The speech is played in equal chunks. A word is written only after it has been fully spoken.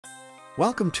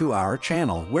Welcome to our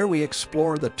channel where we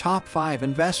explore the top 5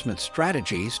 investment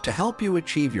strategies to help you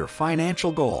achieve your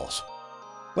financial goals.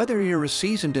 Whether you're a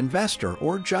seasoned investor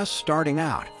or just starting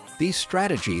out, these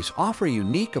strategies offer a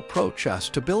unique approach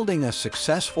to building a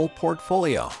successful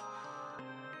portfolio.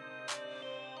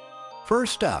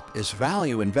 First up is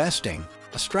value investing,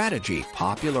 a strategy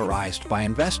popularized by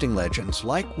investing legends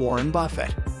like Warren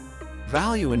Buffett.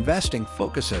 Value investing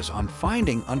focuses on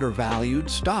finding undervalued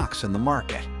stocks in the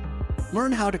market.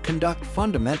 Learn how to conduct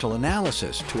fundamental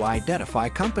analysis to identify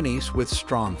companies with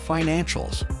strong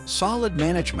financials, solid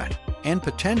management, and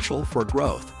potential for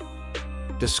growth.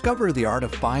 Discover the art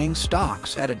of buying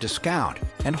stocks at a discount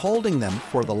and holding them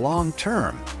for the long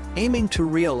term, aiming to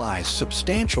realize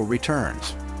substantial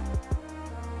returns.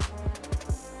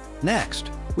 Next,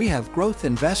 we have growth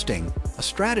investing, a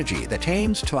strategy that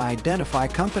aims to identify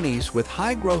companies with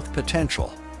high growth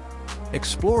potential.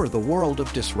 Explore the world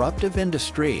of disruptive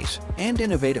industries and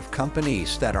innovative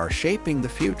companies that are shaping the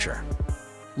future.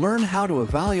 Learn how to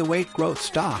evaluate growth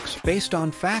stocks based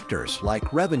on factors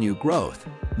like revenue growth,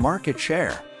 market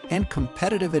share, and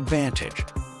competitive advantage.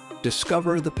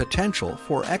 Discover the potential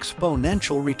for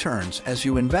exponential returns as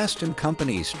you invest in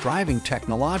companies driving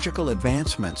technological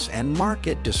advancements and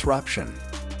market disruption.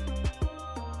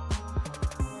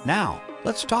 Now,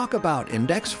 let's talk about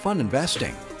index fund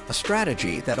investing, a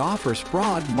strategy that offers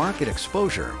broad market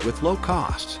exposure with low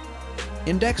costs.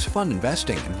 Index fund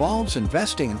investing involves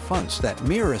investing in funds that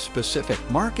mirror a specific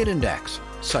market index,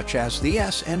 such as the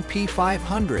S&P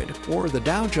 500 or the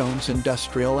Dow Jones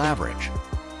Industrial Average.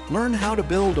 Learn how to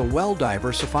build a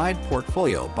well-diversified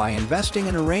portfolio by investing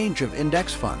in a range of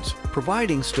index funds,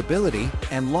 providing stability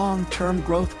and long-term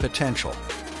growth potential.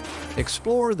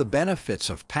 Explore the benefits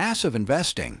of passive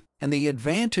investing and the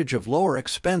advantage of lower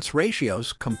expense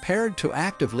ratios compared to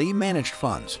actively managed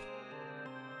funds.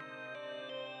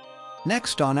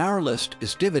 Next on our list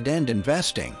is dividend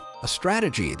investing, a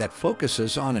strategy that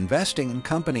focuses on investing in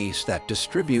companies that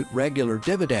distribute regular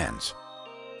dividends.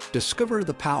 Discover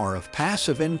the power of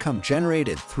passive income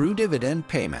generated through dividend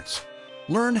payments.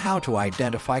 Learn how to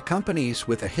identify companies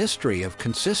with a history of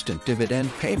consistent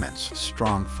dividend payments,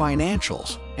 strong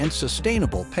financials, and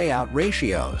sustainable payout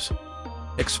ratios.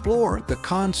 Explore the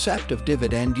concept of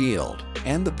dividend yield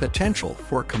and the potential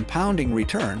for compounding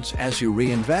returns as you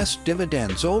reinvest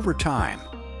dividends over time.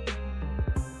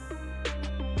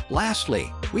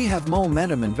 Lastly, we have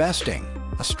momentum investing,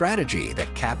 a strategy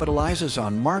that capitalizes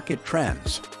on market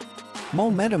trends.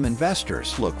 Momentum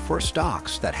investors look for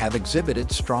stocks that have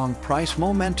exhibited strong price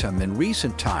momentum in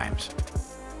recent times.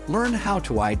 Learn how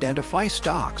to identify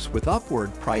stocks with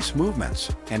upward price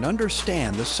movements and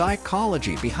understand the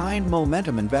psychology behind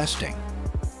momentum investing.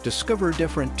 Discover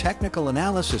different technical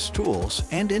analysis tools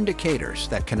and indicators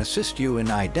that can assist you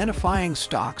in identifying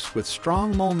stocks with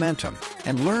strong momentum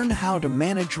and learn how to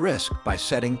manage risk by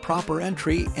setting proper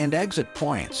entry and exit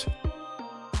points.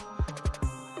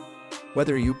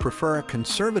 Whether you prefer a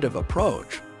conservative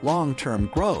approach, long-term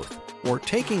growth, or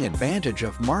taking advantage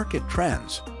of market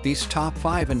trends, these top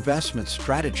 5 investment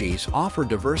strategies offer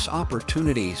diverse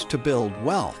opportunities to build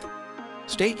wealth.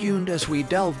 Stay tuned as we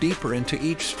delve deeper into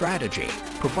each strategy,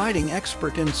 providing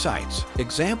expert insights,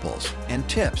 examples, and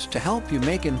tips to help you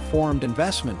make informed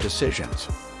investment decisions.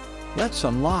 Let's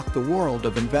unlock the world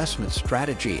of investment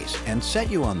strategies and set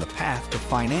you on the path to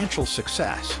financial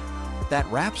success. That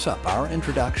wraps up our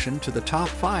introduction to the top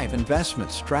 5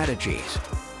 investment strategies.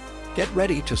 Get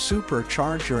ready to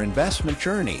supercharge your investment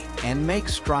journey and make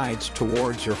strides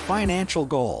towards your financial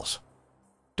goals.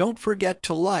 Don't forget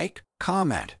to like,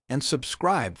 comment, and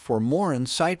subscribe for more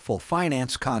insightful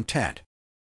finance content.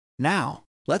 Now,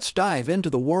 let's dive into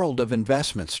the world of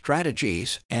investment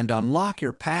strategies and unlock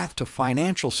your path to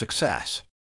financial success.